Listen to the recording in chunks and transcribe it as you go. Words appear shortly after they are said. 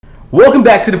Welcome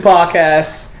back to the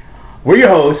podcast. We're your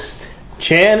hosts,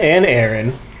 Chan and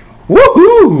Aaron.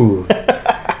 Woohoo!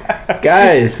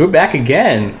 Guys, we're back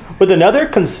again With another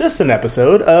consistent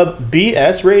episode of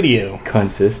BS Radio.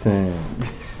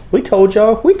 Consistent. We told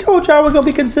y'all we're going to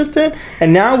be consistent.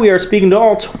 And now we are speaking to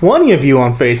all 20 of you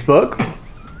on Facebook.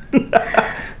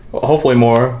 Well, hopefully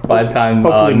more by the time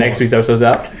next week's episode's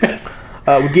out.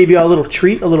 We gave you all a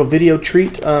little video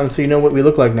treat, so you know what we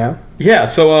look like now. Yeah,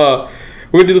 so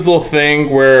we're going to do this little thing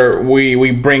where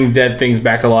we bring dead things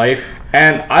back to life.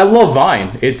 And I love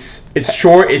Vine. It's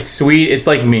short, it's sweet, it's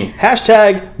like me.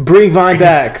 Hashtag bring Vine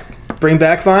back. Bring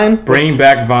back Vine? Bring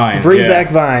back Vine. Bring back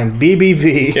Vine.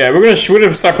 BBV. Yeah, we're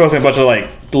gonna start posting a bunch of like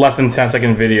less than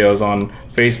 10-second videos on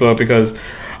Facebook because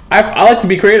I like to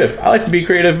be creative. I like to be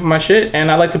creative with my shit, and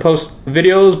I like to post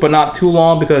videos, but not too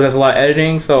long because there's a lot of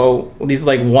editing. So these are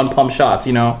like one pump shots,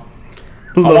 you know.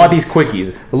 I want these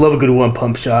quickies. I love a good one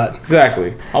pump shot.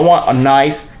 Exactly. I want a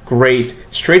nice, great,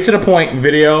 straight to the point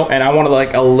video, and I want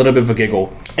like a little bit of a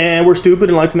giggle. And we're stupid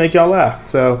and like to make y'all laugh.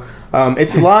 So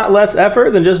it's a lot less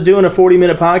effort than just doing a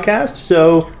 40-minute podcast.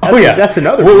 So that's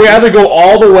another. We either go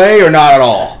all the way or not at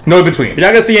all. No in between. You're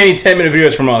not gonna see any 10-minute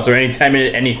videos from us or any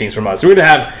 10-minute anythings from us. We're gonna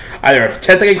have either a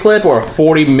 10-second clip or a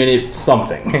 40-minute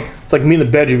something. It's like me in the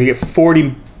bedroom. You get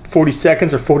 40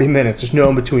 seconds or 40 minutes. There's no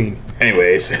in between.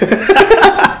 Anyways.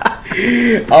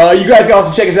 You guys can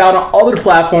also check us out on other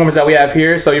platforms that we have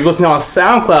here. So if you're listening on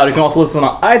SoundCloud, you can also listen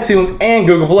on iTunes and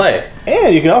Google Play.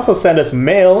 And you can also send us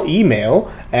email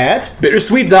at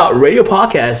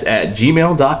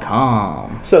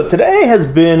bittersweet.radiopodcast@gmail.com. So today has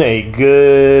been a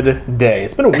good day.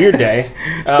 It's been a weird day.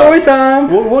 Story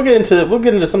time. We'll get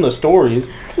into some of the stories.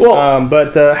 Well,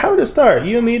 but how did it start?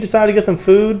 You and me decided to get some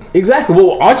food. Exactly.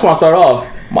 Well, I just want to start off.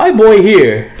 My boy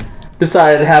here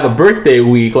decided to have a birthday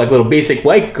week like little basic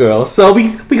white girl, so we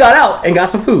got out and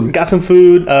got some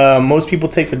food. Most people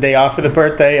take the day off for the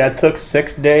birthday. I took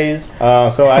 6 days,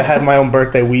 so I had my own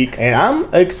birthday week, and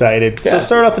I'm excited. Yes. So I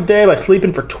started off the day by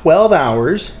sleeping for 12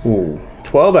 hours. Ooh.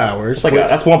 12 hours.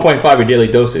 That's 1.5 your daily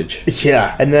dosage.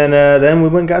 Yeah, and then we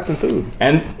went and got some food.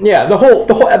 And yeah, the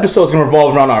whole episode's gonna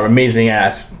revolve around our amazing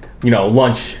ass,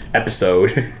 lunch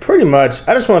episode. Pretty much.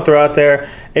 I just want to throw out there,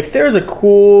 if there's a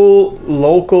cool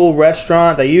local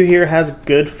restaurant that you hear has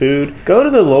good food, go to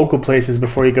the local places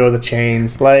before you go to the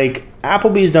chains. Like,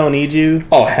 Applebee's don't need you.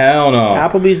 Oh, hell no.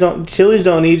 Chili's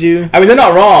don't need you. I mean, they're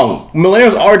not wrong.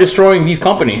 Millennials are destroying these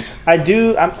companies. I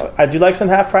do like some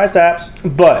half-price apps,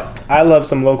 but I love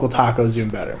some local tacos even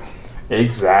better.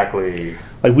 Exactly.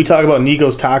 Like, we talk about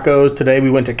Nico's Tacos. Today we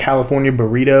went to California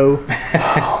Burrito.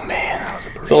 Oh, man.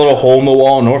 It's a little hole in the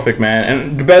wall in Norfolk, man.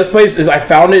 And the best place is I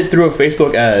found it through a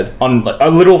Facebook ad, on a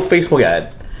little Facebook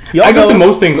ad. I go to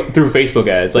most things through Facebook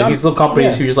ads. Like these little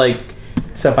companies who just like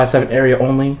 757 area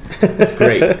only. It's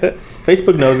great.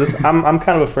 Facebook knows this. I'm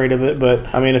kind of afraid of it, but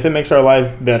I mean, if it makes our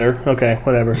life better, okay,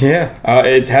 whatever. Yeah,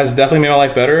 it has definitely made my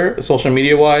life better, social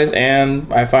media wise, and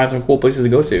I find some cool places to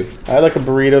go to. I like a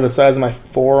burrito the size of my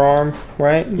forearm,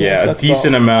 right? Yeah, a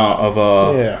decent amount of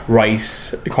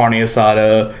rice, carne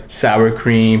asada, sour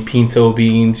cream, pinto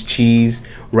beans, cheese,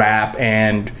 wrap,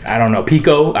 and I don't know,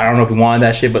 pico. I don't know if we wanted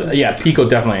that shit, but yeah, pico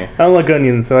definitely. I don't like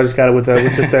onions, so I just got it with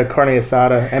just the carne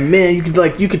asada. And man, you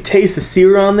could taste the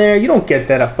sear on there. You don't get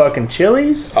that at fucking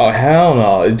Chili's. Oh hell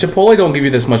no! Chipotle don't give you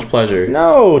this much pleasure.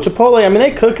 No, Chipotle. I mean,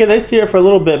 they cook it, they sear it for a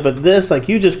little bit, but this,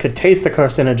 you just could taste the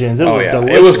carcinogens. It was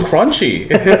delicious. It was crunchy.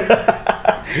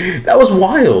 That was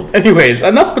wild. Anyways,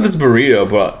 enough with this burrito,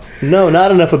 but no,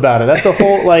 not enough about it. That's a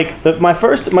whole my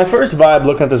first vibe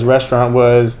looking at this restaurant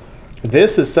was,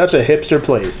 this is such a hipster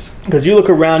place. Because you look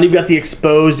around, you've got the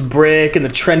exposed brick and the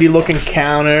trendy looking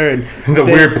counter and the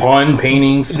weird pun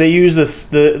paintings. They use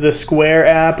the Square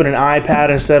app and an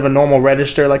iPad instead of a normal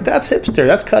register. Like, that's hipster.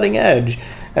 That's cutting edge.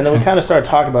 And then we kind of started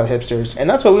talking about hipsters, and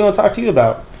that's what we want to talk to you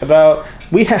about.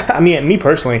 Me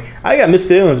personally, I got mixed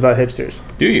feelings about hipsters.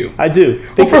 Do you? I do.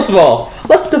 Well, first of all,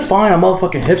 let's define a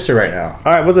motherfucking hipster right now.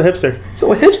 All right, what's a hipster?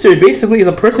 So a hipster basically is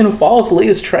a person who follows the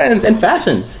latest trends and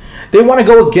fashions. They want to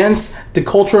go against the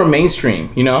cultural mainstream,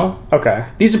 Okay.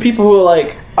 These are people who are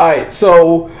like, all right,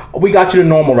 so we got you to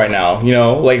normal right now,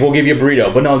 we'll give you a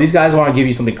burrito. But no, these guys want to give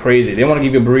you something crazy. They want to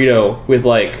give you a burrito with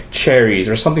cherries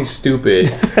or something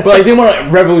stupid. But they want to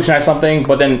revolutionize something,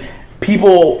 but then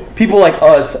people like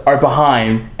us are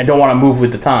behind and don't want to move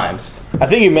with the times. I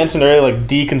think you mentioned earlier,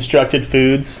 deconstructed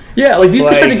foods. Yeah,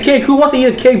 deconstructed cake. Who wants to eat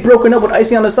a cake broken up with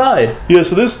icing on the side? Yeah,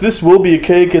 so this will be a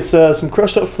cake. It's some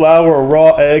crushed up flour, a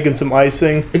raw egg, and some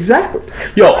icing. Exactly.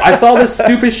 Yo, I saw this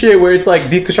stupid shit where it's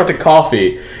deconstructed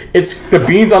coffee. It's the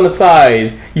beans on the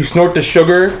side. You snort the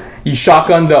sugar, You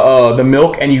shotgun the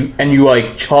milk and you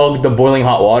like chug the boiling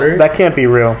hot water. That can't be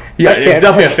real. Yeah, it's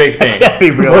definitely a fake thing. That can't be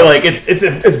real. But like it's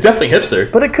definitely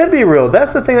hipster. But it could be real.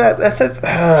 That's the thing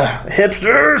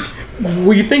hipsters.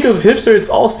 When you think of hipster, it's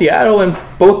all Seattle and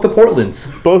both the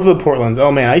Portlands. Both of the Portlands.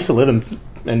 Oh man, I used to live in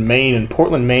Maine, and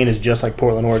Portland, Maine is just like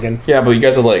Portland, Oregon. Yeah, but you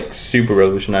guys are like super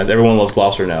revolutionized. Everyone loves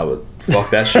lobster now, but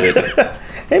fuck that shit.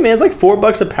 Hey man, it's like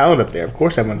 $4 a pound up there. Of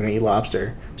course everyone's gonna eat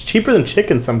lobster. It's cheaper than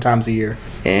chicken sometimes a year.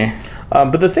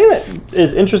 But the thing that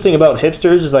is interesting about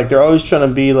hipsters is like they're always trying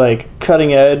to be like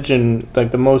cutting edge and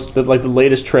like the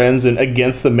latest trends and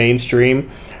against the mainstream.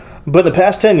 But the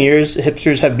past 10 years,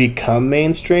 hipsters have become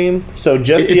mainstream. So it's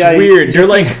weird.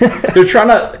 They're trying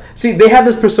to see. They have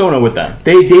this persona with them.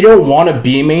 They don't want to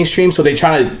be mainstream, so they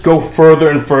try to go further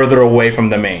and further away from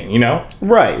the main. You know?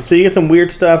 Right. So you get some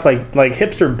weird stuff like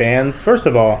hipster bands. First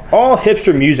of all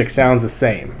hipster music sounds the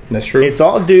same. That's true. It's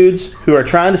all dudes who are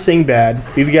trying to sing bad.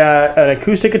 You've got an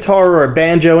acoustic guitar or a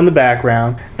banjo in the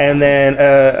background, and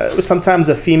then sometimes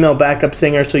a female backup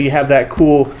singer. So you have that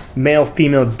cool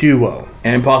male-female duo.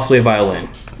 And possibly a violin.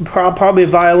 Probably a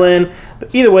violin.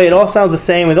 But either way, it all sounds the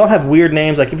same. They all have weird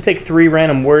names. Like if you take 3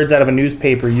 random words out of a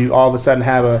newspaper, you all of a sudden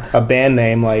have a band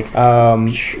name like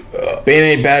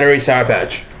Band-Aid Battery Sour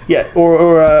Patch. Yeah,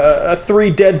 or a 3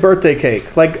 Dead Birthday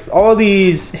Cake. Like all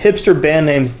these hipster band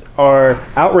names are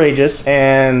outrageous,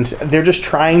 and they're just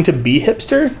trying to be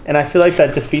hipster. And I feel like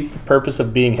that defeats the purpose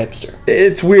of being hipster.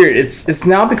 It's weird. It's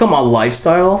now become a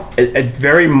lifestyle, a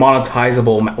very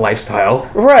monetizable lifestyle.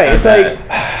 Right. It's like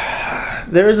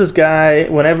there was this guy.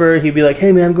 Whenever he'd be like,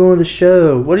 "Hey man, I'm going to the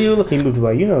show. What are you?" He moved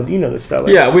away. You know this fella.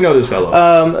 Yeah, we know this fellow.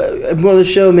 I'm going to the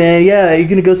show, man. Yeah, you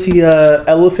gonna go see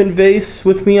Elephant Vase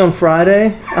with me on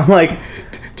Friday? I'm like,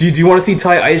 do you want to see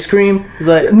Thai ice cream? He's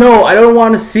like, no, I don't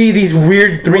want to see these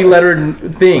weird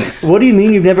 3-lettered things. What do you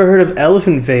mean you've never heard of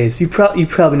Elephant Vase? You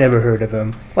probably never heard of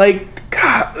him. Like,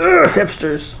 God,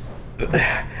 hipsters.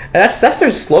 That's their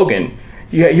slogan.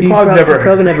 Yeah, you probably never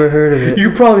heard of it.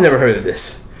 You probably never heard of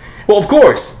this. Well, of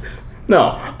course.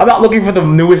 No, I'm not looking for the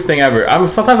newest thing ever.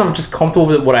 Sometimes I'm just comfortable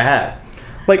with what I have.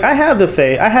 Like I had the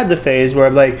phase where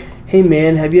I'm like, hey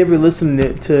man, have you ever listened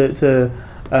to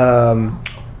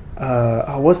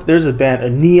there's a band, a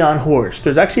Neon Horse.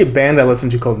 There's actually a band I listen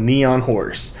to called Neon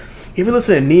Horse. You ever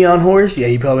listen to Neon Horse? Yeah,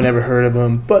 you probably never heard of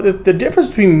them. But the difference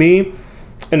between me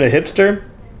and a hipster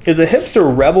is a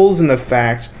hipster revels in the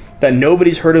fact that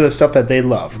nobody's heard of the stuff that they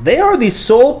love. They are the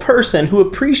sole person who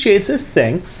appreciates this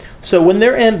thing. So when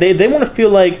they're in, they want to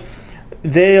feel like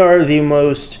they are the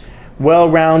most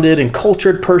well-rounded and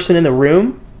cultured person in the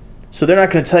room. So they're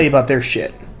not going to tell you about their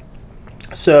shit.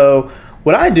 So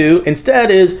what I do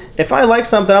instead is, if I like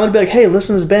something, I'm going to be like, hey,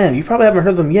 listen to this band. You probably haven't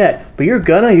heard of them yet, but you're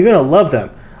gonna love them.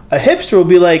 A hipster will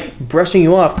be like brushing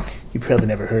you off. You probably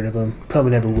never heard of them.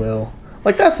 Probably never will.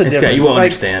 Like, that's the difference. You won't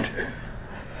understand.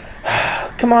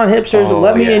 Come on, hipsters.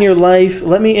 Let me in your life.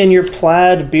 Let me in your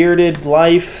plaid, bearded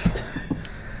life.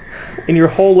 In your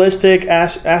holistic,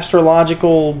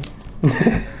 astrological...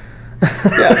 Yeah.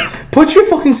 Put your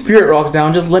fucking spirit rocks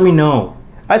down. Just let me know.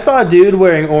 I saw a dude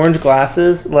wearing orange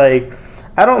glasses. Like,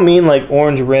 I don't mean like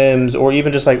orange rims or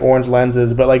even just like orange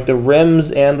lenses, but like the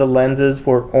rims and the lenses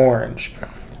were orange.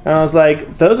 And I was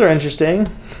like, those are interesting.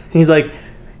 He's like,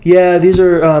 yeah, these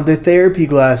are they're therapy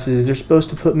glasses. They're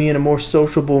supposed to put me in a more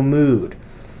sociable mood.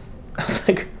 I was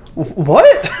like,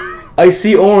 what? I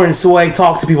see orange, so I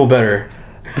talk to people better.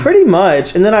 Pretty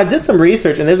much. And then I did some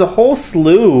research, and there's a whole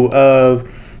slew of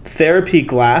therapy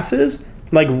glasses.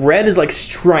 Like, red is like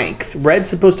strength. Red's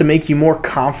supposed to make you more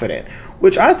confident,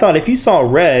 which I thought if you saw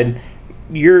red,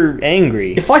 you're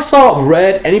angry. If I saw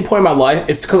red any point in my life,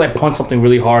 it's because I punched something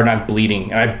really hard and I'm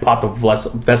bleeding, and I popped a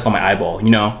vest on my eyeball, you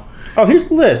know? Oh, here's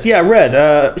the list. Yeah,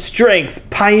 red. Strength,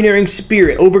 pioneering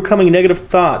spirit, overcoming negative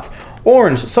thoughts.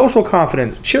 Orange, social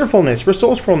confidence, cheerfulness,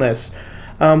 resourcefulness.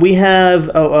 We have,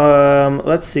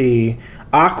 let's see,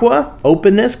 aqua,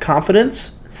 openness,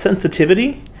 confidence,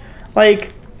 sensitivity.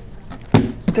 Like,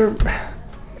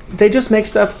 they just make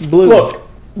stuff blue. Look,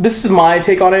 this is my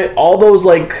take on it. All those,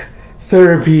 like,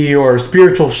 therapy or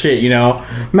spiritual shit, you know,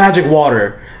 magic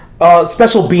water,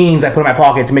 special beans I put in my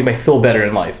pocket to make me feel better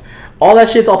in life. All that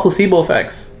shit's all placebo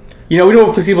effects. You know, we know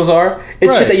what placebos are.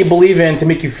 It's shit that you believe in to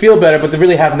make you feel better, but they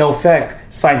really have no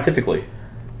effect scientifically.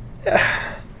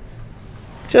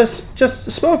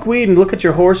 Just smoke weed and look at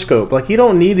your horoscope. Like, you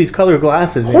don't need these colored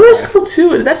glasses. Horoscope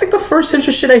too. That's like the first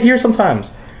hipster shit I hear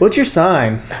sometimes. What's your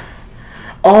sign?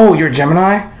 Oh, you're a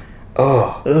Gemini?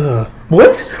 Ugh.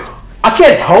 What? I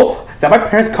can't help that my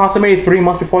parents consummated 3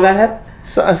 months before that happened.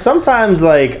 So, sometimes,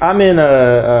 like, I'm in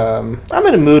a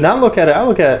mood, and I look at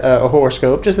a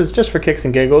horoscope just for kicks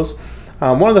and giggles.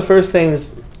 One of the first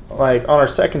things, like on our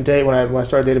second date when I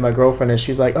started dating my girlfriend, is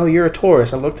she's like, "Oh, you're a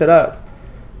Taurus. I looked it up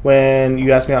when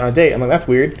you asked me out on a date." I'm like, "That's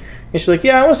weird." And she's like,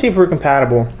 "Yeah, I want to see if we're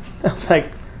compatible." I was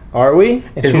like, "Are we?"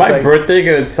 And is she's my like, birthday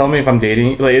gonna tell me if I'm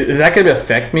dating? Like, is that gonna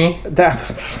affect me? That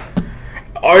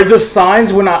Are the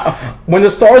signs when the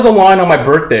stars align on my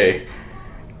birthday?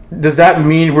 Does that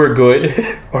mean we're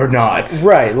good or not?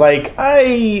 right? Like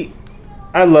I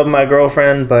love my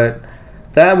girlfriend, but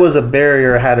that was a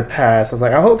barrier I had to pass. I was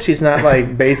like, I hope she's not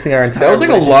like basing our entire. That was like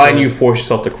a line you forced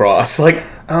yourself to cross. Like,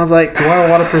 I was like, do I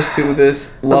want to pursue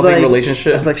this loving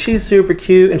relationship? I was like, she's super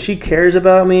cute and she cares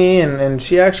about me and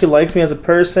she actually likes me as a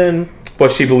person.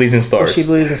 But she believes in stars. She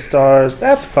believes in stars.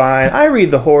 That's fine. I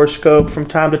read the horoscope from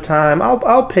time to time.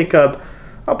 I'll pick up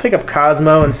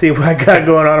Cosmo and see what I got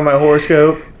going on in my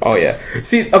horoscope. Oh yeah.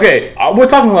 See, okay, we're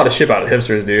talking a lot of shit about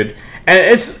hipsters, dude, and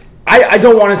it's. I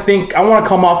don't want to think. I want to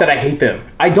come off that I hate them.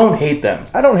 I don't hate them.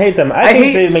 I don't hate them. I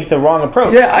think they make the wrong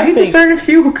approach. Yeah, I hate the certain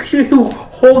few who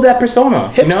hold that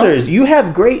persona. Hipsters, you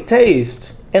have great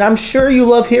taste, and I'm sure you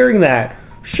love hearing that.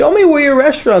 Show me where your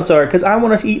restaurants are, because I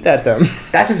want to eat at them.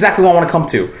 That's exactly what I want to come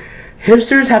to.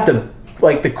 Hipsters have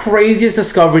the craziest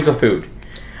discoveries of food.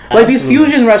 Like these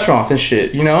fusion restaurants and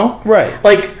shit, you know? Right.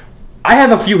 Like, I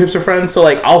have a few hipster friends, so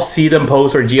like I'll see them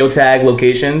post or geotag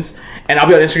locations, and I'll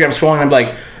be on Instagram scrolling and I'm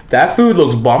like, that food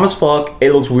looks bomb as fuck.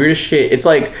 It looks weird as shit. It's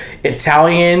like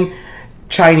Italian,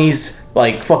 Chinese,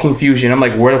 like fucking fusion. I'm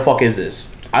like, where the fuck is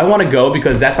this? I want to go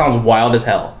because that sounds wild as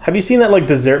hell. Have you seen that like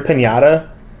dessert pinata?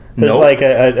 There's like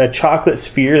a chocolate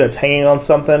sphere that's hanging on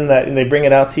something that they bring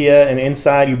it out to you, and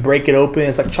inside you break it open.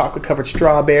 It's like chocolate covered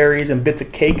strawberries and bits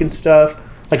of cake and stuff.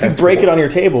 Like that's you break it on your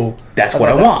table. That's what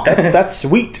I want. That's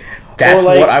sweet. That's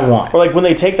what I want. Or like when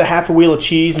they take the half a wheel of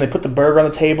cheese and they put the burger on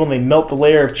the table and they melt the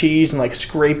layer of cheese and like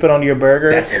scrape it onto your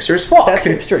burger. That's hipster as fuck. That's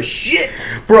hipster as shit.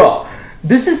 Bro,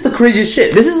 this is the craziest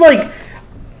shit. This is like,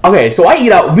 okay, so I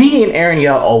eat out, me and Aaron eat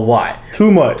out a lot.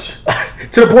 Too much.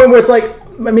 To the point where it's like,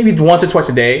 maybe once or twice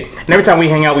a day. And every time we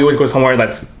hang out, we always go somewhere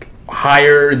that's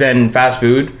higher than fast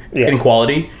food in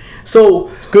quality. So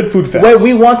it's good food fast. When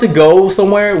we want to go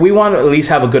somewhere, we want to at least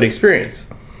have a good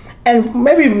experience. And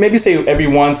maybe say every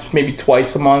once, maybe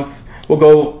twice a month, we'll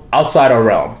go outside our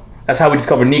realm. That's how we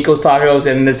discovered Nico's Tacos,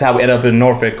 and this is how we ended up in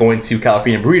Norfolk going to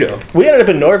California Burrito. We ended up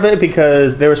in Norfolk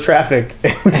because there was traffic.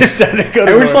 We just started to go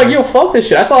to And we're just like, yo, fuck this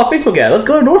shit. I saw a Facebook ad. Let's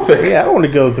go to Norfolk. Yeah, I don't want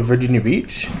to go to Virginia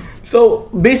Beach. So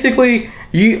basically,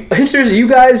 you hipsters, you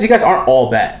guys aren't all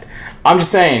bad. I'm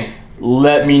just saying,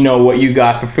 let me know what you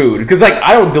got for food. Because like,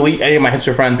 I don't delete any of my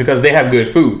hipster friends because they have good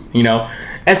food, you know?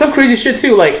 And some crazy shit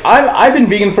too. Like I've been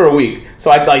vegan for a week, so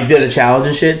I like did a challenge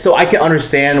and shit. So I can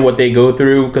understand what they go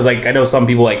through because like I know some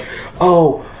people like,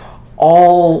 oh,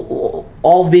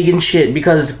 all vegan shit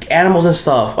because animals and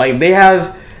stuff. Like they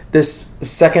have this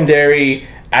secondary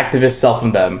activist self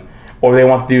in them, or they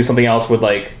want to do something else with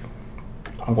like.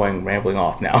 I'm going rambling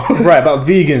off now. Right, about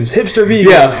vegans, hipster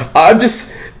vegans.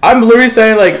 Yeah, I'm literally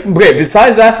saying like, okay.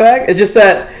 Besides that fact, it's just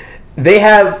that they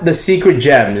have the secret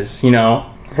gems, you know.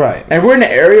 Right. And we're in an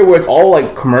area where it's all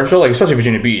like commercial, like especially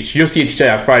Virginia Beach. You'll see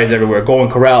TGI Fridays everywhere,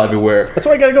 Golden Corral everywhere. That's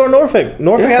why you gotta go to Norfolk.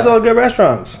 Norfolk has all the good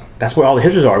restaurants. That's where all the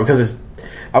hipsters are because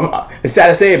it's sad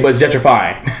to say it, but it's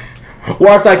gentrifying.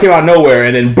 Waterside came out of nowhere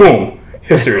and then boom,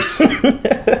 hipsters.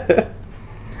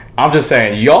 I'm just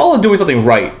saying, y'all are doing something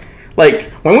right.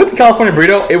 Like when we went to California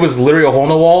Burrito, it was literally a hole in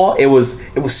the wall. It was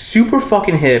super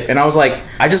fucking hip, and I was like,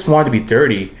 I just wanted to be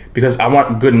dirty because I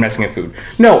want good Mexican food.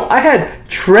 No, I had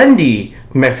trendy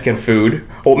Mexican food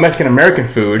or Mexican American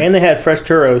food, and they had fresh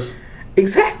churros.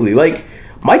 Exactly. Like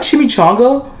my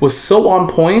chimichanga was so on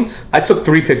point. I took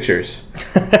 3 pictures.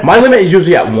 My limit is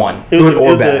usually at 1, good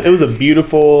or bad. It was a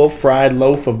beautiful fried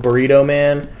loaf of burrito,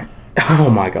 man. Oh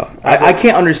my god! I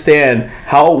can't understand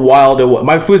how wild it was.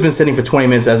 My food's been sitting for 20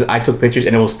 minutes as I took pictures,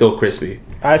 and it was still crispy.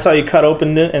 I saw you cut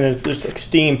open it, and it's just like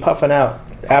steam puffing out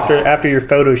after your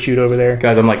photo shoot over there.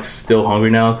 Guys, I'm like still hungry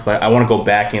now because I want to go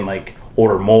back and like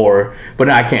order more, but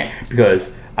no, I can't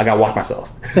because I gotta watch myself.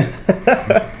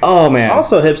 Oh man!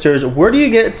 Also, hipsters, where do you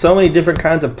get so many different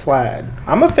kinds of plaid?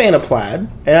 I'm a fan of plaid,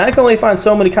 and I can only find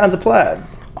so many kinds of plaid.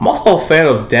 I'm also a fan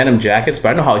of denim jackets, but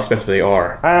I know how expensive they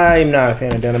are. I'm not a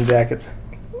fan of denim jackets.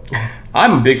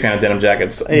 I'm a big fan of denim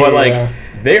jackets, but like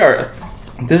they are.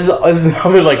 This is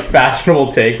another like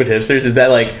fashionable take with hipsters is that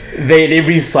like they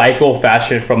recycle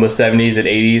fashion from the 70s and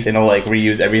 80s and they'll like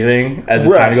reuse everything as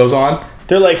the time goes on.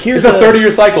 They're like, here's it's a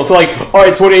 30-year cycle. So like, all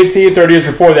right, 2018, 30 years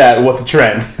before that, what's the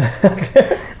trend?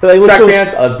 Like, track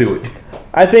pants, let's do it.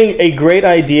 I think a great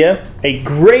idea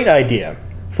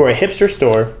for a hipster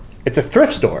store. It's a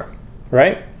thrift store,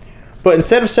 right? But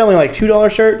instead of selling like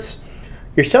 $2 shirts,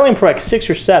 you're selling for like 6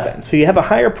 or 7, so you have a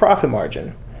higher profit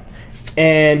margin,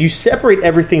 and you separate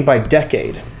everything by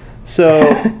decade.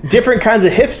 So different kinds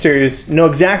of hipsters know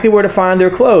exactly where to find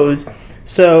their clothes.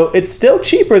 So it's still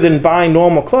cheaper than buying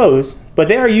normal clothes, but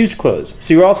they are used clothes.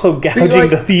 So you're also gouging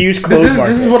the used clothes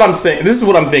market. This is what I'm saying. This is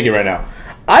what I'm thinking right now.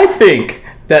 I think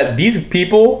that these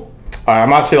people,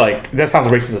 I'm actually like, that sounds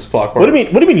racist as fuck. What do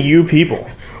you mean, you people?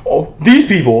 Oh, these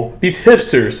people, these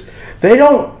hipsters, they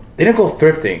don't go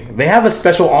thrifting. They have a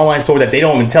special online store that they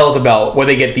don't even tell us about, where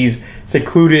they get these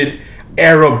secluded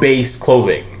era-based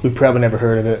clothing. We've probably never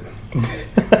heard of it.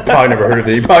 Probably never heard of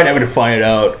it. You're probably never gonna find it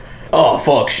out. Oh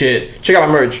fuck, shit! Check out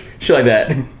my merch, shit like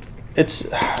that. It's,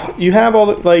 you have all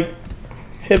the like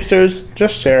hipsters.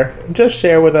 Just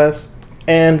share with us,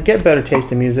 and get better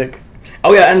taste in music.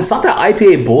 Oh yeah, and it's not that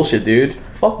IPA bullshit, dude.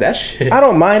 Fuck that shit. I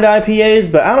don't mind IPAs,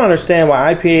 but I don't understand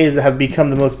why IPAs have become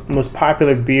the most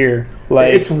popular beer.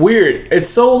 Like, it's weird. It's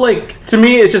so like, to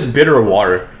me, it's just bitter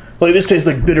water. Like, this tastes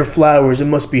like bitter flowers. It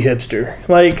must be hipster.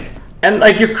 Like. And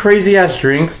like your crazy ass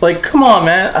drinks, like come on,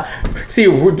 man. See,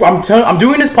 I'm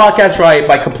doing this podcast right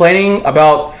by complaining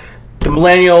about the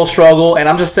millennial struggle, and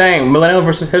I'm just saying millennial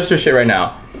versus hipster shit right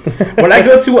now. When I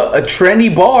go to a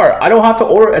trendy bar, I don't have to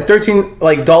order a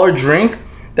 $13 drink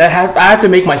that I have to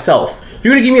make myself.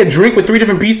 You're gonna give me a drink with 3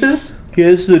 different pieces? Yeah,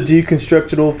 this is a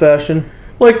deconstructed old fashioned.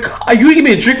 Like, you gonna give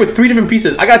me a drink with 3 different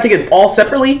pieces? I gotta take it all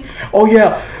separately? Oh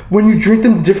yeah, when you drink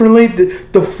them differently,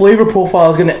 the flavor profile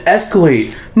is gonna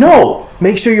escalate. No!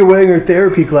 Make sure you're wearing your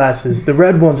therapy glasses. The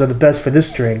red ones are the best for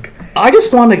this drink. I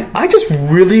just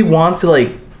really want to,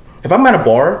 like, if I'm at a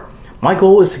bar, my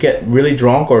goal is to get really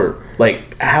drunk or,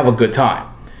 like, have a good time.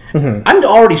 Mm-hmm. I'm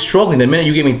already struggling the minute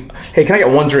you give me, hey, can I get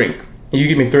 1 drink? And you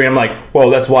give me 3, I'm like, whoa,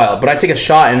 that's wild. But I take a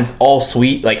shot and it's all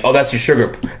sweet. Like, oh, that's your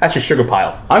sugar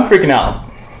pile. I'm freaking out.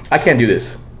 I can't do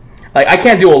this. Like, I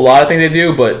can't do a lot of things they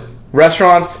do, but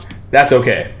restaurants, that's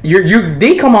okay.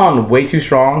 They come on way too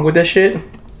strong with this shit.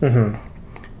 Mm-hmm.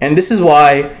 And this is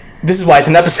why it's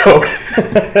an episode.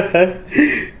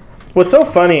 What's so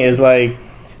funny is, like,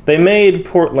 they made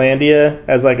Portlandia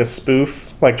as like a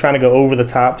spoof, like trying to go over the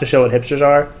top to show what hipsters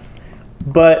are.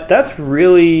 But that's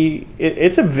really,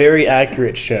 it's a very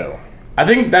accurate show. I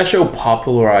think that show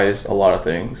popularized a lot of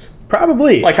things.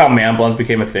 Probably. Like how man buns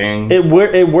became a thing. It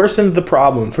worsened the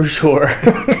problem, for sure.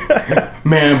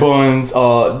 Man buns,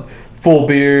 full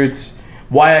beards,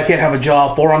 why I can't have a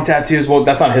job, forearm tattoos. Well,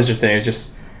 that's not a hipster thing.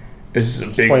 It's a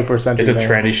big 21st century. It's a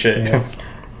trendy shit. Yeah.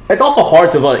 It's also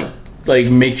hard to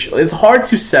like make. It's hard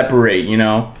to separate. You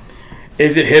know,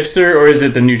 is it hipster or is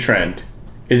it the new trend?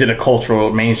 Is it a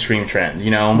cultural mainstream trend?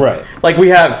 You know, right? Like we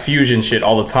have fusion shit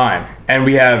all the time, and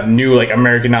we have new like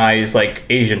Americanized like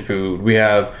Asian food. We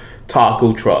have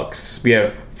taco trucks. We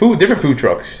have different food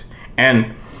trucks,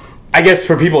 and I guess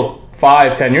for people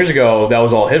 5-10 years ago that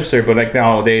was all hipster, but like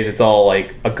nowadays it's all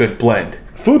like a good blend.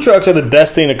 Food trucks are the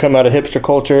best thing to come out of hipster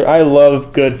culture. I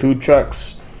love good food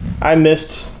trucks. I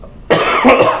missed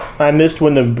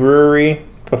when the brewery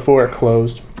before it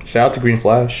closed. Shout out to Green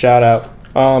Flash. Shout out.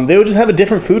 They would just have a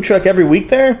different food truck every week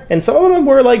there, and some of them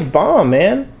were like bomb,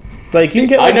 man. Like you can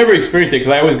get. I never experienced it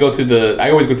because I always go to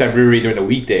that brewery during the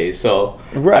weekdays, so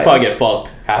right. I probably get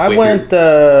fucked halfway. I went.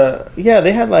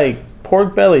 They had like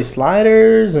pork belly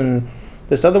sliders, and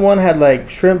this other one had like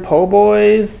shrimp po'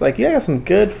 boys. Like, got some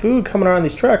good food coming around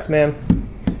these trucks, man.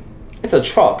 It's a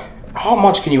truck. How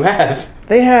much can you have?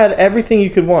 They had everything you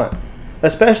could want,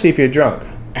 especially if you're drunk.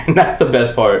 And that's the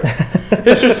best part.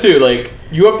 Hipsters too, like,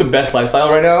 you have the best lifestyle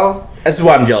right now. This is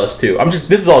why I'm jealous too. This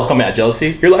is all coming out of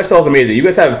jealousy. Your lifestyle is amazing. You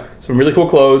guys have some really cool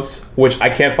clothes, which I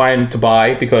can't find to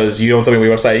buy because you don't tell me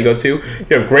what website you go to.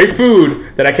 You have great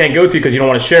food that I can't go to because you don't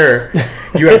want to share.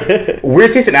 You have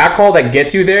weird taste in alcohol that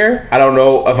gets you there. I don't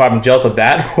know if I'm jealous of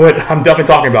that, but I'm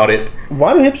definitely talking about it.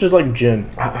 Why do hipsters like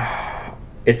gin?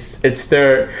 It's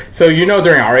their... So,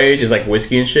 during our age, it's like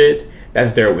whiskey and shit.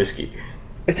 That's their whiskey.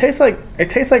 It tastes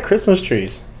like Christmas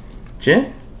trees.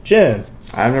 Gin? Gin.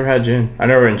 I've never had gin. I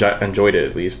never enjoyed it,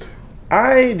 at least.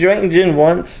 I drank gin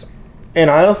once, and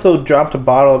I also dropped a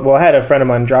bottle. Well, I had a friend of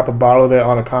mine drop a bottle of it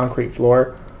on a concrete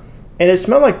floor, and it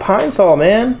smelled like Pine Sol,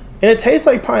 man. And it tastes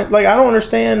like pine. Like, I don't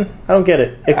understand. I don't get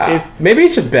it. If maybe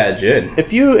it's just bad gin.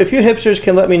 If you hipsters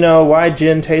can let me know why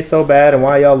gin tastes so bad and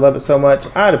why y'all love it so much,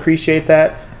 I'd appreciate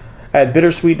that. At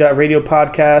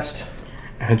bittersweet.radiopodcast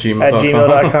at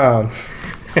gmail.com.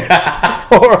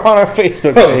 Or on our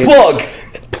Facebook page.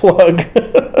 Plug.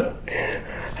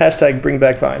 Hashtag bring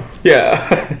back fine.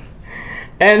 Yeah.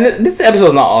 And this episode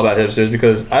is not all about hipsters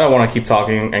because I don't want to keep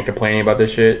talking and complaining about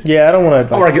this shit. Yeah, I don't want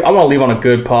to. I want to leave on a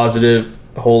good, positive,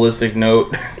 holistic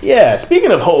note. Yeah,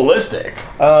 speaking of holistic,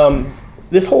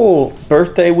 this whole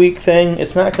birthday week thing,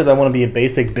 it's not because I want to be a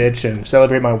basic bitch and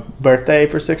celebrate my birthday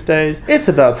for 6 days. It's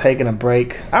about taking a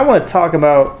break. I want to talk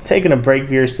about taking a break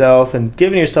for yourself and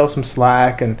giving yourself some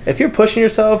slack. And if you're pushing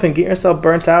yourself and getting yourself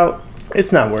burnt out,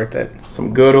 it's not worth it.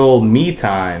 Some good old me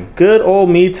time. Good old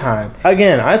me time.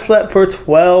 Again, I slept for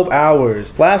 12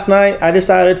 hours. Last night, I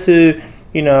decided to,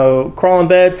 crawl in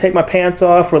bed, take my pants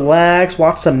off, relax,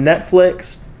 watch some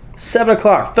Netflix. 7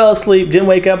 o'clock, fell asleep, didn't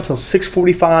wake up until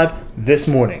 6:45 this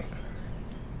morning.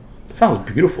 That sounds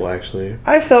beautiful, actually.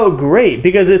 I felt great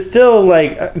because it's still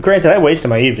granted, I wasted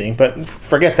my evening, but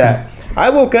forget that.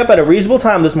 I woke up at a reasonable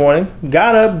time this morning,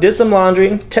 got up, did some laundry,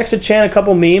 texted Chan a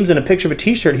couple memes and a picture of a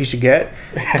t-shirt he should get.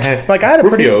 I had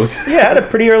a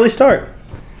pretty early start.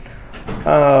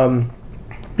 But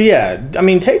yeah, I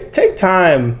mean, take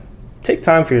time. Take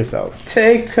time for yourself.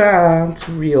 Take time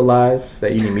to realize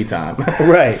that you need me time.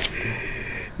 Right.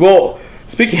 Well,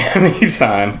 speaking of me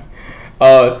time,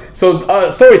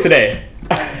 story today.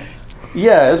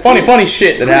 Yeah, it's funny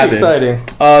shit that happened. Exciting.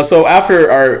 So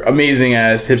after our amazing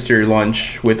ass hipster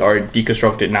lunch with our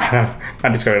deconstructed, not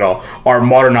deconstructed at all, our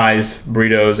modernized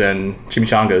burritos and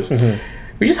chimichangas,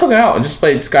 we just hung out and just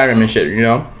played Skyrim and shit.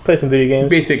 Play some video games.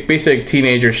 Basic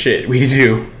teenager shit we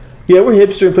do. Yeah, we're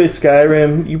hipster and play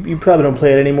Skyrim. You probably don't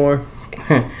play it anymore.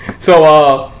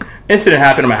 So, incident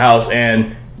happened in my house,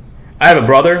 and I have a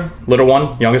brother, little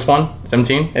one, youngest one,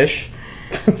 17-ish,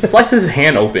 slices his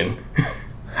hand open.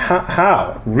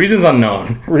 How? Reasons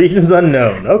unknown. Reasons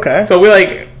unknown. Okay. So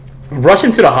we, rush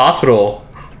him to the hospital.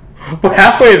 But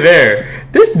halfway there,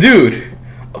 this dude,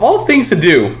 of all things to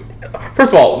do,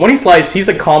 first of all, when he sliced, he's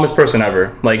the calmest person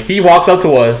ever. He walks up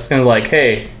to us and is like,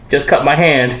 hey, just cut my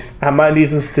hand. I might need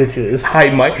some stitches. I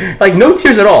might, no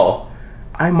tears at all.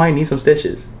 I might need some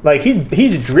stitches.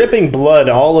 He's dripping blood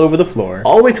all over the floor.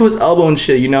 All the way to his elbow and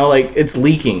shit, it's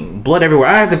leaking. Blood everywhere.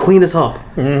 I have to clean this up.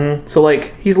 Mm-hmm. So,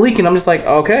 he's leaking. I'm just like,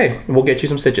 okay, we'll get you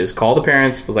some stitches. Call the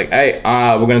parents. Was like, hey,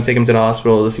 we're going to take him to the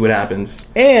hospital. Let's see what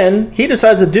happens. And he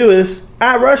decides to do this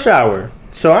at rush hour.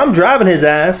 So I'm driving his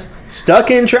ass,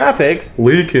 stuck in traffic.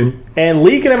 Leaking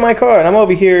in my car. And I'm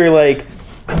over here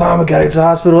come on, we gotta get to the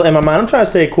hospital. In my mind, I'm trying to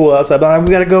stay cool outside, but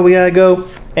we gotta go.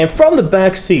 And from the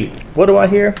back seat, what do I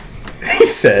hear? He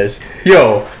says,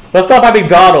 yo, let's stop at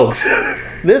McDonald's.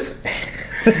 This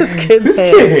kid's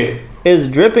hand is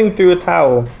dripping through a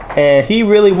towel, and he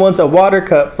really wants a water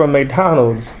cup from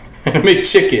McDonald's. And a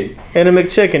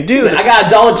McChicken. Dude. Like, I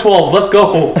got $1.12, let's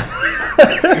go.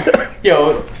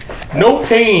 Yo, no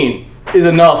pain is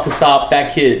enough to stop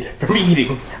that kid from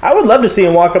eating. I would love to see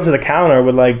him walk up to the counter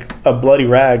with a bloody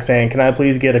rag saying, can I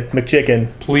please get a McChicken?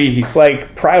 Please.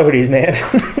 Priorities, man.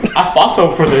 I fought so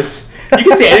for this. You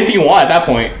can say anything you want at that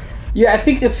point. Yeah, I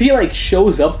think if he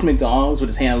shows up to McDonald's with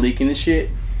his hand leaking and shit,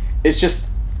 it's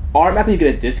just automatically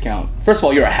get a discount. First of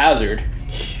all, you're a hazard.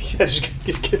 Yeah, just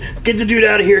get the dude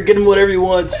out of here, get him whatever he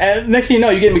wants. And next thing you know,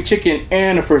 you get McChicken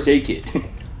and a first aid kit.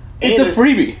 It's a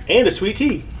freebie. And a sweet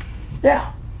tea.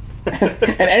 Yeah.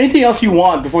 And anything else you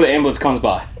want before the ambulance comes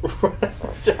by. We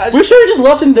should have just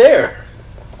left him there.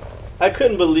 I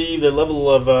couldn't believe the level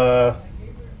of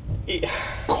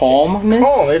calmness.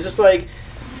 It's just man,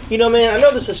 I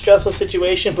know this is a stressful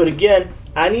situation, but again,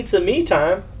 I need some me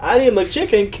time. I need a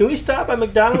McChicken. Can we stop at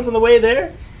McDonald's on the way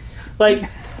there?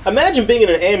 Imagine being in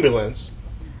an ambulance,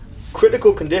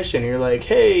 critical condition. You're like,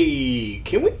 hey,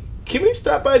 can we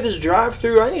stop by this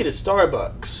drive-thru? I need a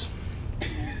Starbucks.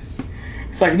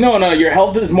 It's no, your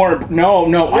health is more. No,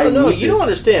 you don't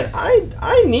understand.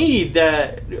 I need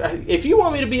that. If you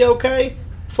want me to be okay,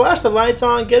 flash the lights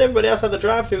on, get everybody else out the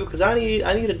drive-thru because I need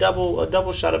a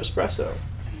double shot of espresso.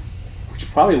 Which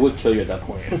probably would kill you at that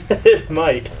point. It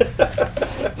might.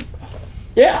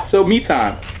 Yeah. So me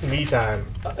time. Me time.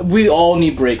 We all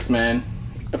need breaks, man.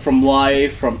 From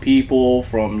life, from people,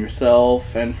 from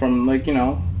yourself, and from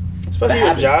especially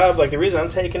your job. The reason I'm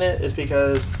taking it is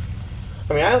because.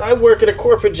 I work at a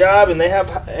corporate job and they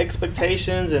have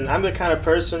expectations, and I'm the kind of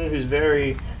person who's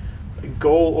very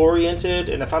goal-oriented,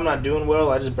 and if I'm not doing well,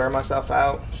 I just burn myself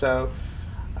out. So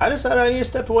I decided I need to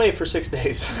step away for 6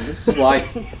 days. This is why.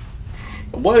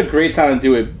 What a great time to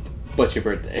do it, but your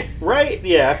birthday. Right?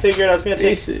 Yeah, I figured I was going to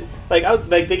take it.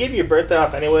 They gave you your birthday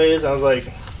off anyways. I was like,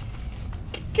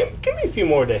 give me a few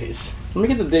more days. Let me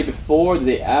get the day before, the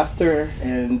day after,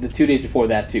 and the 2 days before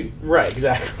that, too. Right,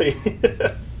 exactly.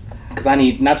 Because I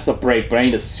need not just a break, but I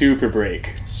need a super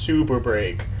break.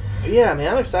 But yeah,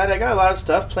 man, I'm excited. I got a lot of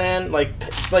stuff planned.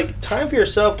 Time for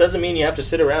yourself doesn't mean you have to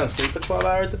sit around and sleep for 12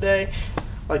 hours a day.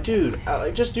 Dude,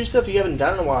 just do stuff you haven't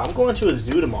done in a while. I'm going to a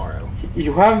zoo tomorrow.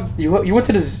 You're going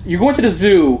to the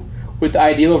zoo with the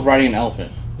ideal of riding an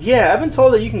elephant. Yeah, I've been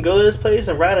told that you can go to this place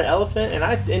and ride an elephant, and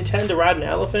I intend to ride an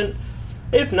elephant.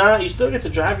 If not, you still get to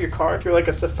drive your car through like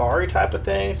a safari type of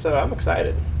thing, so I'm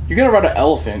excited. You're gonna ride an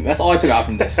elephant. That's all I took out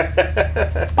from this.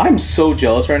 I'm so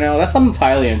jealous right now. That's some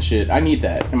Thailand shit. I need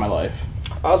that in my life.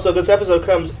 Also, this episode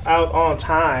comes out on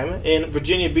time. In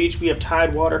Virginia Beach, we have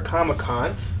Tidewater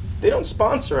Comic-Con. They don't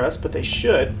sponsor us, but they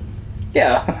should.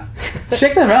 Yeah.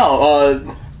 Check them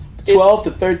out. 12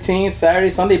 to 13, Saturday,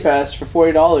 Sunday pass for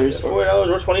 $40. $40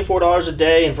 or $24 a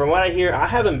day, and from what I hear, I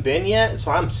haven't been yet,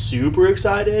 so I'm super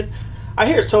excited. I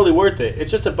hear it's totally worth it.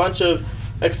 It's just a bunch of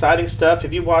exciting stuff.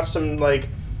 If you watch some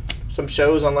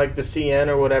shows on like the CN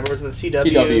or whatever, was it the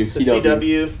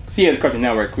CW? CN's Cartoon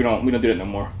Network. We don't do that no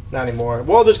more. Not anymore.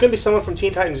 Well, there's gonna be someone from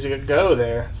Teen Titans Go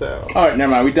there, so. All right,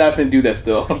 never mind. We definitely do that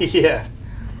still. Yeah.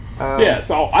 Yeah.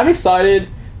 So I'm excited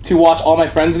to watch all my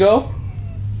friends go.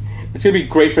 It's gonna be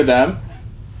great for them.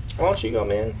 Why don't you go,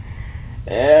 man?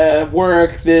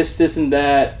 Work, this, and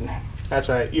that. That's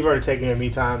right. You've already taken your me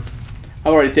time.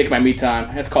 I've already taken my me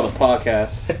time. It's called a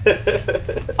podcast.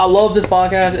 I love this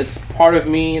podcast. It's part of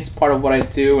me. It's part of what I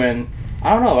do. And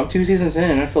I don't know. I'm 2 seasons in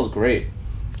and it feels great.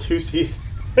 2 seasons?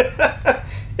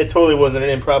 It totally wasn't an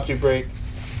impromptu break.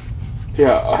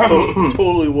 Yeah.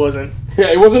 Totally wasn't. Yeah,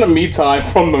 it wasn't a me time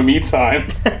from a me time.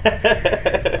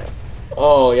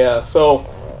 Oh, yeah. So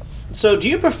do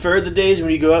you prefer the days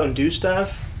when you go out and do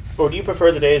stuff? Or do you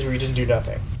prefer the days where you just do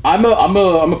nothing? I'm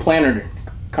a planner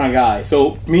kind of guy.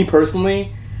 So me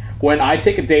personally, when I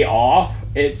take a day off,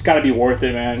 it's got to be worth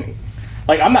it, man.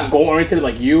 Like, I'm not goal oriented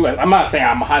like you. I'm not saying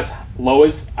I'm as low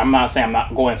as. I'm not saying I'm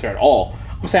not goal oriented at all.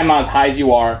 I'm saying I'm not as high as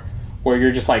you are, where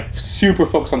you're just like super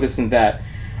focused on this and that.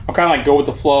 I'm kind of like go with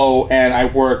the flow, and I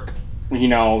work,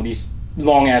 these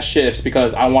long ass shifts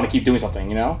because I want to keep doing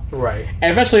something, Right. And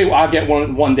eventually I'll get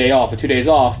one day off or 2 days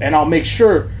off, and I'll make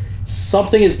sure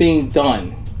something is being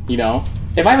done.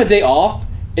 If I have a day off,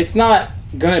 it's not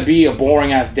gonna be a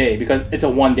boring ass day because it's a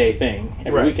 1 day thing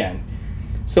every weekend.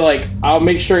 So like I'll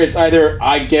make sure it's either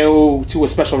I go to a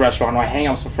special restaurant or I hang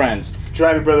out with some friends.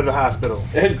 Drive your brother to the hospital.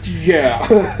 Yeah.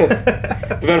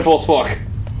 Eventful as fuck.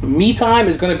 Me time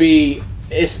is gonna be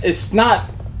it's not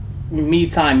me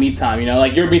time,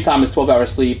 like your me time is 12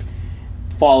 hours sleep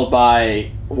followed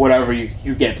by whatever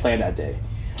you get planned that day.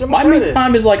 My me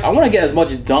time is like I want to get as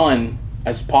much done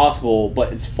as possible,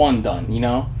 but it's fun done,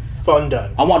 Fun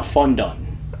done. I want fun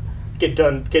done. Get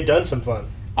done some fun.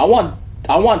 I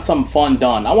want some fun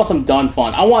done. I want some done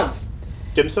fun. I want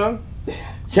dim sum.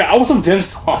 Yeah, I want some dim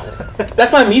sum.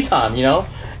 That's my me time.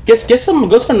 Get some.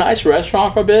 Go to a nice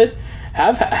restaurant for a bit.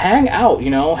 Hang out.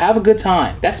 Have a good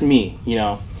time. That's me.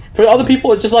 For other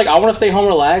people, it's just like I want to stay home,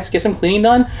 relax, get some cleaning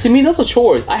done. To me, those are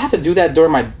chores. I have to do that during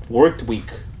my work week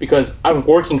because I'm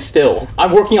working still.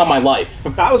 I'm working on my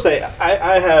life. I would say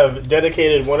I have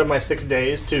dedicated one of my 6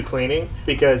 days to cleaning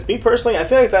because me personally, I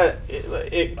feel like that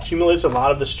it accumulates a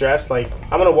lot of the stress. Like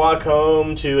I'm gonna walk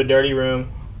home to a dirty room.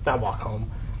 Not walk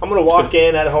home. I'm gonna walk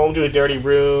in at home to a dirty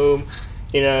room.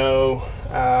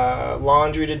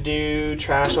 Laundry to do,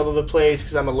 trash all over the place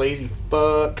because I'm a lazy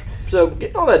fuck. So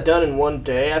getting all that done in 1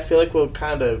 day, I feel like will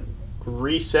kind of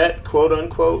reset, quote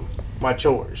unquote, my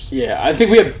chores. Yeah, I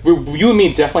think you and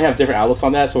me definitely have different outlooks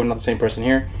on that, so we're not the same person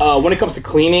here. When it comes to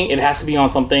cleaning, it has to be on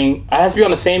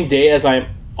the same day as I'm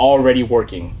already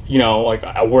working, like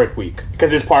a work week,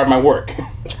 because it's part of my work.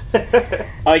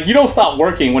 Like, you don't stop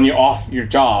working when you're off your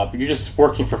job, you're just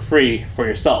working for free for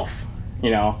yourself.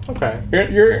 Okay.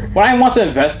 When I want to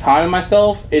invest time in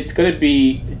myself, it's gonna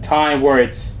be time where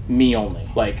it's me only.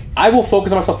 Like I will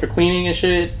focus on myself for cleaning and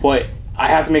shit, but I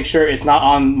have to make sure it's not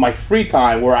on my free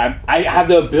time where I have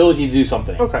the ability to do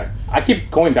something. Okay. I keep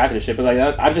going back to this shit, but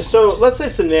like I'm just so. Let's say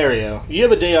scenario: you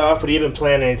have a day off, but you haven't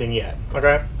planned anything yet.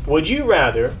 Okay. Would you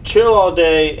rather chill all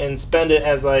day and spend it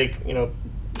as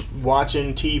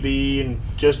watching TV and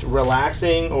just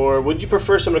relaxing, or would you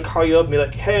prefer someone to call you up and be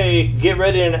like, hey, get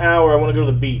ready in an hour, I want to go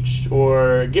to the beach,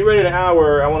 or get ready in an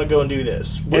hour, I want to go and do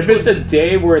this? If it's a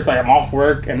day where it's like I'm off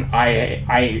work and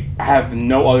I have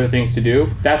no other things to do,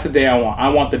 that's the day I want. I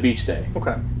want the beach day.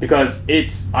 Okay. Because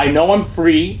I know I'm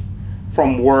free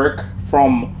from work,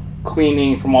 from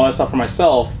cleaning, from all that stuff for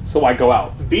myself, so I go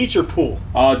out. Beach or pool?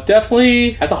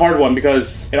 Definitely, that's a hard one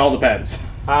because it all depends.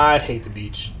 I hate the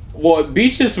beach. Well,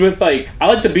 beaches with I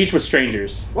like the beach with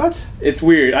strangers. What? It's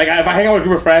weird. Like if I hang out with a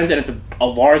group of friends and it's a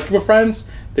large group of friends,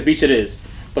 the beach it is.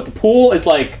 But the pool is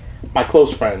like my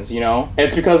close friends, And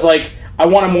it's because I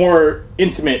want a more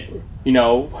intimate,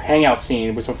 hangout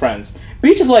scene with some friends.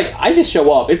 Beach is I just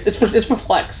show up. It's for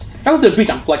flex. If I go to the beach,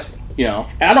 I'm flexing. you know.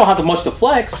 And I don't have much to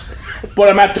flex, but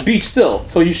I'm at the beach still.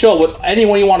 So you show up with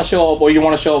anyone you want to show up, or you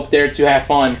want to show up there to have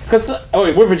fun. Because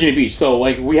we're Virginia Beach, so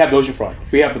like we have the oceanfront,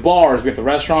 we have the bars, we have the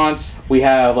restaurants, we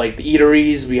have like the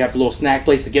eateries, we have the little snack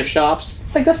place, the gift shops.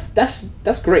 Like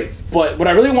that's great. But what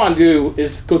I really want to do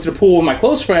is go to the pool with my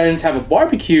close friends, have a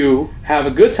barbecue, have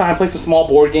a good time, play some small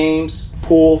board games,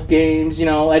 pool games. You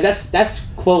know, like that's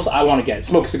close. I want to get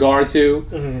smoke a cigar or two.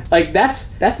 Mm-hmm. Like that's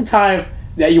the time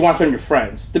that you want to spend with your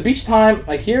friends. The beach time,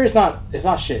 like here, it's not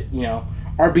shit. You know,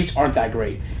 our beach aren't that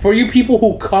great. For you people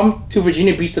who come to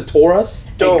Virginia Beach to tour us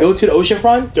and go to the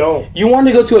oceanfront, you want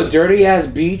to go to a dirty ass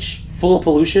beach full of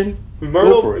pollution?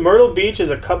 Myrtle Beach is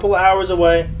a couple hours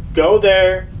away. Go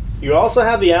there. You also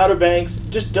have the Outer Banks.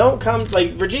 Just don't come.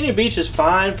 Like, Virginia Beach is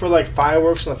fine for like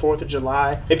fireworks on the 4th of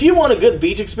July. If you want a good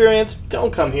beach experience,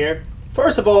 don't come here.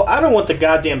 First of all, I don't want the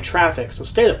goddamn traffic, so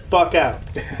stay the fuck out.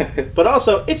 But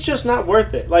also, it's just not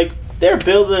worth it. Like, they're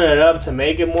building it up to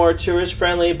make it more tourist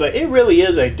friendly, but it really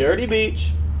is a dirty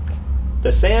beach.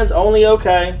 The sand's only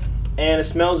okay, and it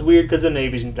smells weird because the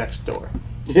Navy's next door.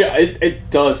 Yeah, it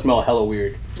does smell hella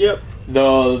weird. Yep.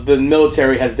 The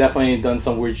military has definitely done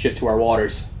some weird shit to our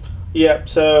waters. Yep,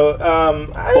 so,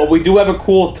 but we do have a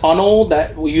cool tunnel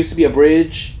that used to be a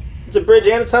bridge. It's a bridge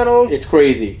and a tunnel. It's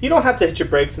crazy. You don't have to hit your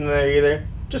brakes in there either.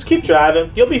 Just keep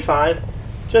driving. You'll be fine.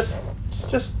 Just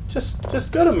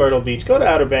go to Myrtle Beach. Go to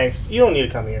Outer Banks. You don't need to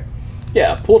come here.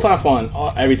 Yeah, pool time fun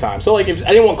every time. So, like, if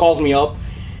anyone calls me up,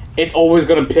 it's always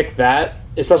going to pick that.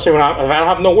 Especially if I don't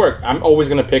have no work. I'm always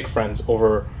going to pick friends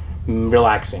over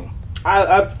relaxing.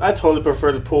 I totally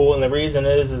prefer the pool, and the reason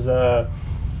is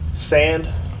sand.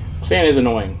 Sand is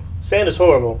annoying. Sand is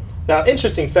horrible. Now,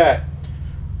 interesting fact.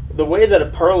 The way that a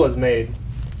pearl is made,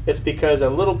 it's because a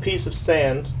little piece of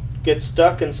sand gets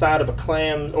stuck inside of a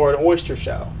clam or an oyster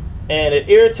shell. And it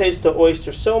irritates the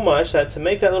oyster so much that to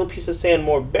make that little piece of sand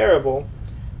more bearable,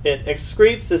 it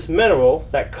excretes this mineral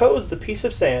that coats the piece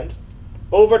of sand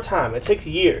over time. It takes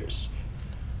years.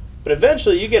 But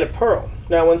eventually you get a pearl.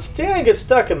 Now when sand gets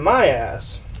stuck in my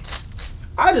ass,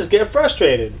 I just get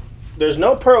frustrated. There's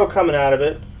no pearl coming out of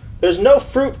it. There's no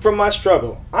fruit from my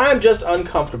struggle. I'm just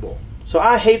uncomfortable. So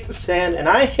I hate the sand, and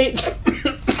I hate...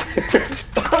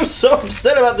 I'm so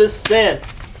upset about this sand.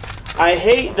 I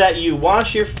hate that you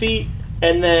wash your feet,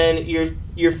 and then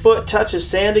your foot touches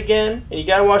sand again, and you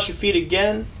gotta wash your feet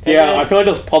again. Yeah, I feel like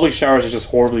those public showers are just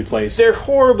horribly placed. They're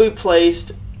horribly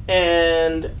placed,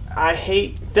 and I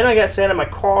hate... Then I got sand in my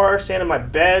car, sand in my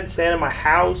bed, sand in my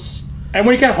house. And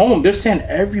when you get home, there's sand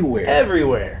everywhere.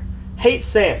 Everywhere. Hate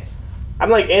sand. I'm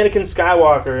like Anakin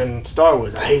Skywalker in Star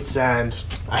Wars. I hate sand.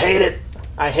 I hate it.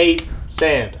 I hate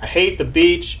sand. I hate the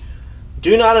beach.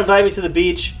 Do not invite me to the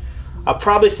beach. I'll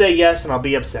probably say yes, and I'll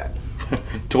be upset.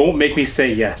 Don't make me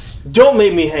say yes. Don't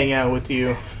make me hang out with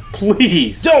you.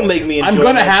 Please. Don't make me enjoy I'm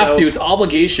gonna myself. have to. It's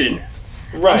obligation.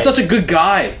 Right. I'm such a good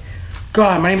guy.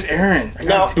 God, my name's Aaron.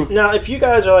 Now, if you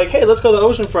guys are like, hey, let's go to the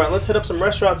oceanfront. Let's hit up some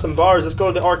restaurants, some bars. Let's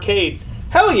go to the arcade.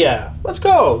 Hell yeah. Let's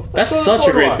go. That's such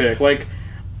a great pick. Like,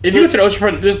 if you go to the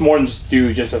oceanfront, there's more than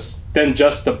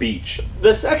just the beach.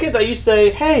 The second that you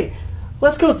say, hey,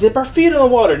 let's go dip our feet in the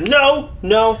water.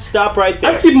 No, stop right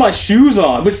there. I'm keeping my shoes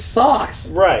on with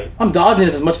socks. Right. I'm dodging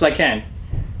this as much as I can.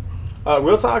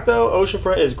 Real talk, though,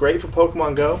 oceanfront is great for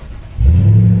Pokemon Go.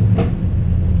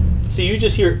 See, you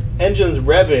just hear engines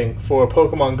revving for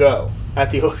Pokemon Go at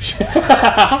the ocean.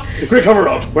 Great cover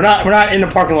up. We're not in the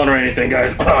parking lot or anything,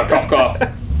 guys. Cough, cough.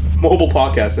 Mobile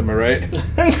podcast, am I right?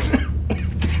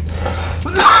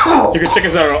 You can check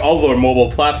us out on all of our mobile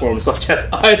platforms such as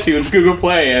iTunes, Google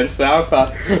Play, and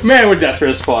SoundCloud. Man, we're desperate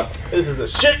as fuck. This is the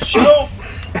shit show.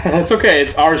 It's okay.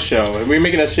 It's our show, and we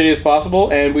make it as shitty as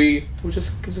possible, and we're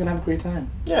just gonna have a great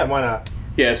time. Yeah, why not?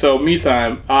 Yeah. So me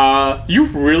time. You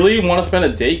really want to spend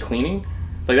a day cleaning?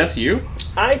 Like that's you?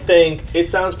 I think it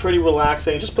sounds pretty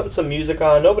relaxing. Just putting some music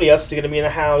on. Nobody else is gonna be in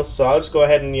the house, so I'll just go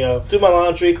ahead and do my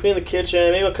laundry, clean the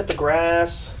kitchen, maybe I'll cut the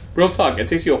grass. Real talk, it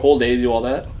takes you a whole day to do all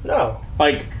that? No.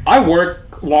 Like, I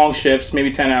work long shifts, maybe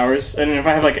 10 hours, and if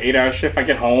I have like an 8-hour shift, I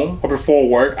get home, or before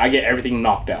work, I get everything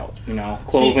knocked out,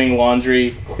 Clothing,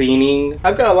 laundry, cleaning.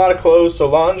 I've got a lot of clothes, so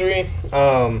laundry,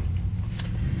 and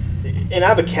I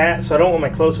have a cat, so I don't want my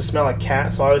clothes to smell like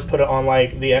cat, so I always put it on,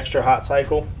 like, the extra hot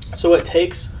cycle. So it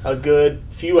takes a good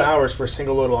few hours for a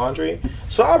single load of laundry.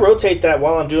 So I'll rotate that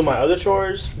while I'm doing my other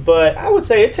chores, but I would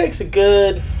say it takes a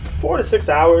good 4 to 6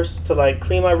 hours to like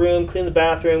clean my room, clean the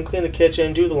bathroom, clean the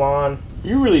kitchen, do the lawn.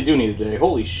 You really do need a day.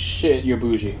 Holy shit, you're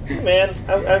bougie. Man,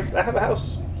 I have a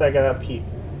house that I gotta upkeep.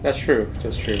 That's true.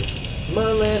 That's true.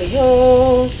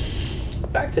 Millennials.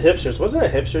 Back to hipsters. Wasn't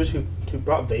it hipsters who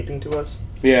brought vaping to us?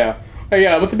 Yeah.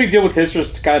 Yeah, what's the big deal with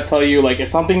hipsters to kind of tell you, like, if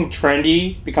something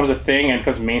trendy becomes a thing and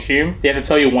becomes mainstream, they have to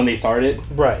tell you when they started?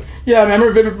 Right. Yeah, I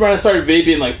remember when I started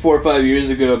vaping like 4 or 5 years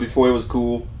ago before it was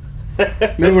cool.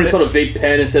 Remember when it's called a vape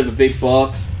pen instead of a vape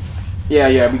box?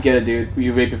 Yeah, we get it, dude.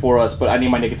 You vape before us, but I need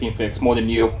my nicotine fix more than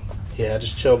you. Yeah,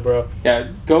 just chill, bro. Yeah,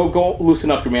 go loosen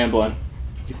up your man bun.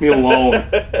 Leave me alone.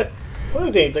 What do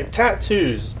you think? Like,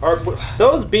 tattoos, are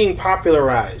those being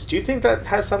popularized? Do you think that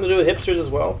has something to do with hipsters as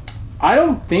well? I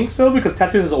don't think so, because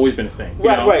tattoos has always been a thing. You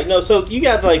know? Right. No, so you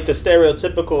got like the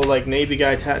stereotypical like Navy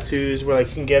guy tattoos where like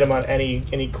you can get them on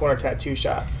any corner tattoo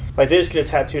shop. Like they just get a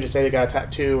tattoo to say they got a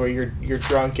tattoo, or you're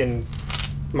drunk in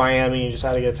Miami and you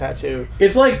decide to get a tattoo.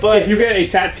 It's like, but if you get a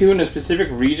tattoo in a specific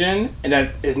region and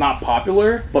that is not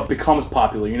popular, but becomes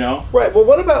popular, you know? Right. Well,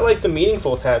 what about like the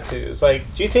meaningful tattoos?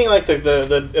 Like, do you think like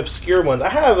the obscure ones? I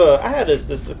had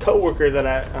this coworker that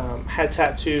I had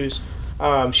tattoos.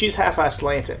 She's half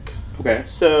Icelandic. Okay.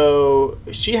 So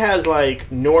she has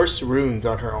like Norse runes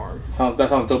on her arm. That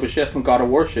sounds dope as shit. That's some God of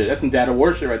War shit. That's some Dad of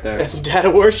War shit right there. That's some Dad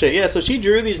of War shit. Yeah. So she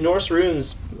drew these Norse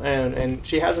runes and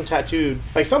she has them tattooed.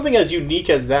 Like something as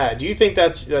unique as that. Do you think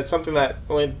that's something that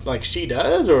only like she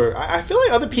does, or I feel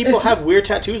like other people have weird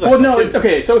tattoos? Like that too. It's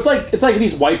okay. So it's like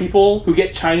these white people who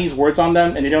get Chinese words on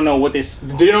them and they don't know what they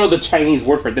don't know the Chinese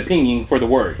word for it, the pinyin for the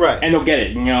word. Right. And they'll get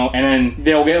it, you know, and then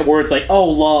they'll get words like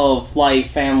love,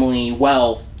 life, family,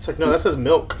 wealth. It's like, no, that says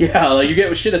milk. Yeah, like you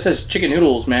get shit that says chicken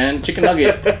noodles, man, chicken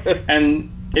nugget,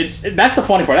 and that's the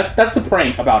funny part. That's the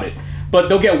prank about it. But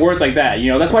they'll get words like that,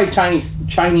 you know. That's why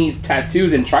Chinese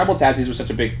tattoos and tribal tattoos were such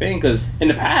a big thing, because in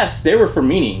the past they were for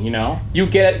meaning, you know. You'll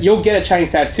get a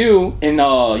Chinese tattoo and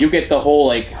you get the whole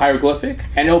like hieroglyphic,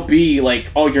 and it'll be like,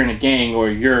 oh, you're in a gang, or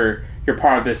you're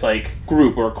part of this like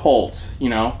group or cult, you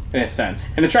know, in a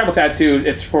sense. And the tribal tattoos,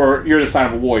 it's for you're the sign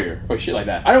of a warrior or shit like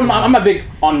that. I'm not big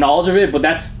on knowledge of it, but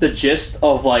that's the gist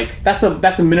of like that's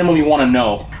the minimum you want to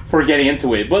know for getting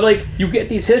into it. But like you get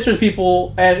these hipsters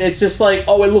people, and it's just like,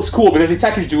 oh, it looks cool because the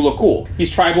tattoos do look cool.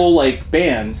 These tribal like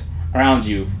bands around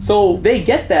you, so they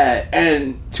get that,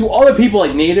 and to other people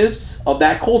like natives of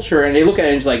that culture, and they look at it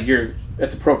and it's like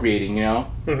that's appropriating, you know.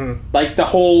 Mm-hmm. Like the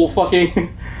whole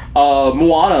fucking.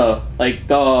 Moana, like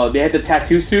they had the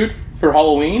tattoo suit for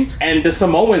Halloween, and the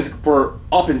Samoans were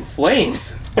up in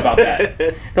flames about that.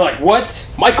 They're like,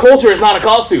 "What? My culture is not a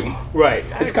costume." Right.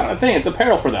 It's kind of thing. It's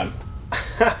apparel for them.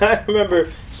 I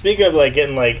remember, speaking of like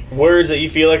getting like words that you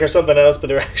feel like are something else, but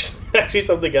they're actually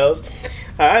something else.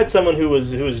 I had someone who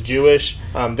was Jewish.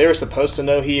 They were supposed to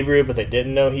know Hebrew, but they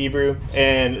didn't know Hebrew,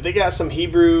 and they got some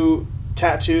Hebrew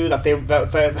tattoo that they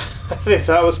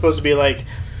thought was supposed to be like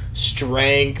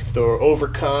strength or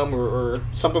overcome or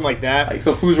something like that. Like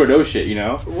some Fuz Rodo shit, you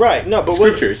know? Right. No, but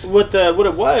scriptures. What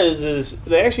it was is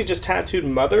they actually just tattooed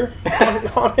mother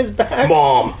on his back.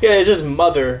 Mom. Yeah, it's just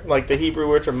mother, like the Hebrew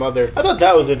word for mother. I thought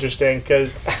that was interesting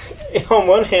because on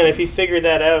one hand, if he figured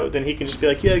that out, then he can just be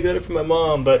like, yeah, I got it from my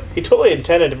mom. But he totally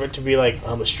intended for it to be like,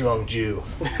 I'm a strong Jew.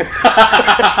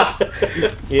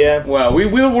 Yeah. Well,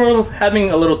 we're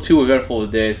having a little too eventful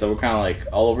today, so we're kind of like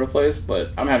all over the place,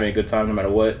 but I'm having a good time no matter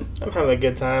what. I'm having a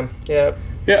good time. Yep.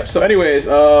 Yep. So anyways,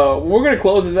 we're going to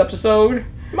close this episode.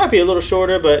 It might be a little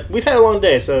shorter, but we've had a long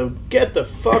day, so get the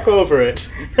fuck over it.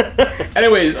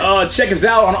 Anyways, check us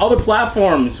out on other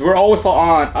platforms. We're always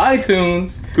on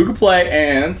iTunes, Google Play,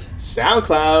 and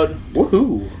SoundCloud.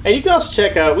 Woohoo! And you can also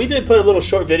check out, we did put a little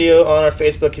short video on our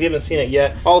Facebook. If you haven't seen it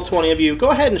yet, all 20 of you, go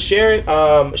ahead and share it.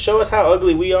 Show us how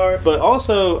ugly we are. But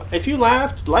also, if you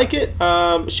laughed, like it,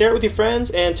 share it with your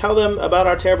friends, and tell them about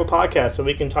our terrible podcast so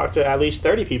we can talk to at least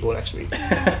 30 people next week.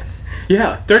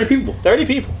 Yeah, 30 people. 30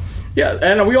 people. Yeah,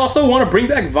 and we also want to bring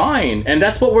back Vine, and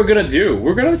that's what we're going to do.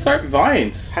 We're going to start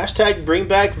Vines. Hashtag bring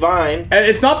back Vine. And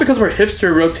it's not because we're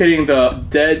hipster rotating the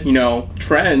dead,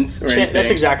 trends or anything. That's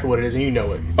exactly what it is, and you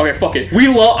know it. Okay, fuck it.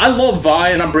 I love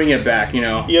Vine, and I'm bringing it back,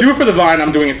 Yep. Do it for the Vine,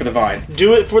 I'm doing it for the Vine.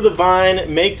 Do it for the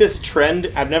Vine. Make this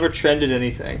trend. I've never trended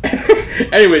anything.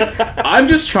 Anyways, I'm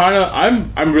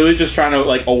really just trying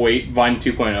to, await Vine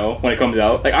 2.0 when it comes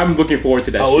out. Like, I'm looking forward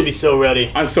to that shit. We'll be so ready.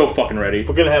 I'm so fucking ready.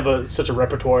 We're going to have such a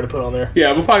repertoire to put on there.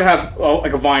 Yeah, we'll probably have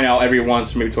a Vine out every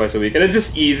once or maybe twice a week, and it's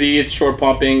just easy. It's short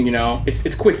pumping,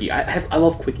 It's quickie. I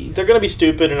love quickies. They're gonna be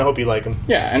stupid, and I hope you like them.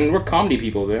 Yeah, and we're comedy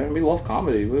people, man. We love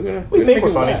comedy. We think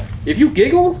we're funny. Laugh. If you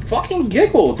giggle, fucking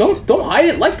giggle. Don't hide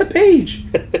it. Like the page.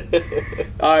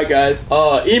 All right, guys.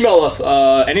 Email us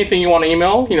anything you want to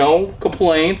email.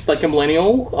 Complaints like a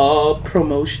millennial.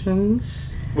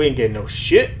 Promotions. We ain't getting no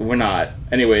shit. We're not.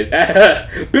 Anyways,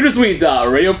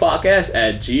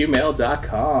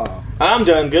 bittersweet.radiopodcast@gmail.com. I'm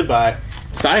done. Goodbye.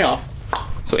 Signing off.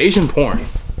 So Asian porn.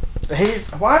 Hey,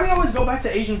 why do we always go back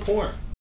to Asian porn?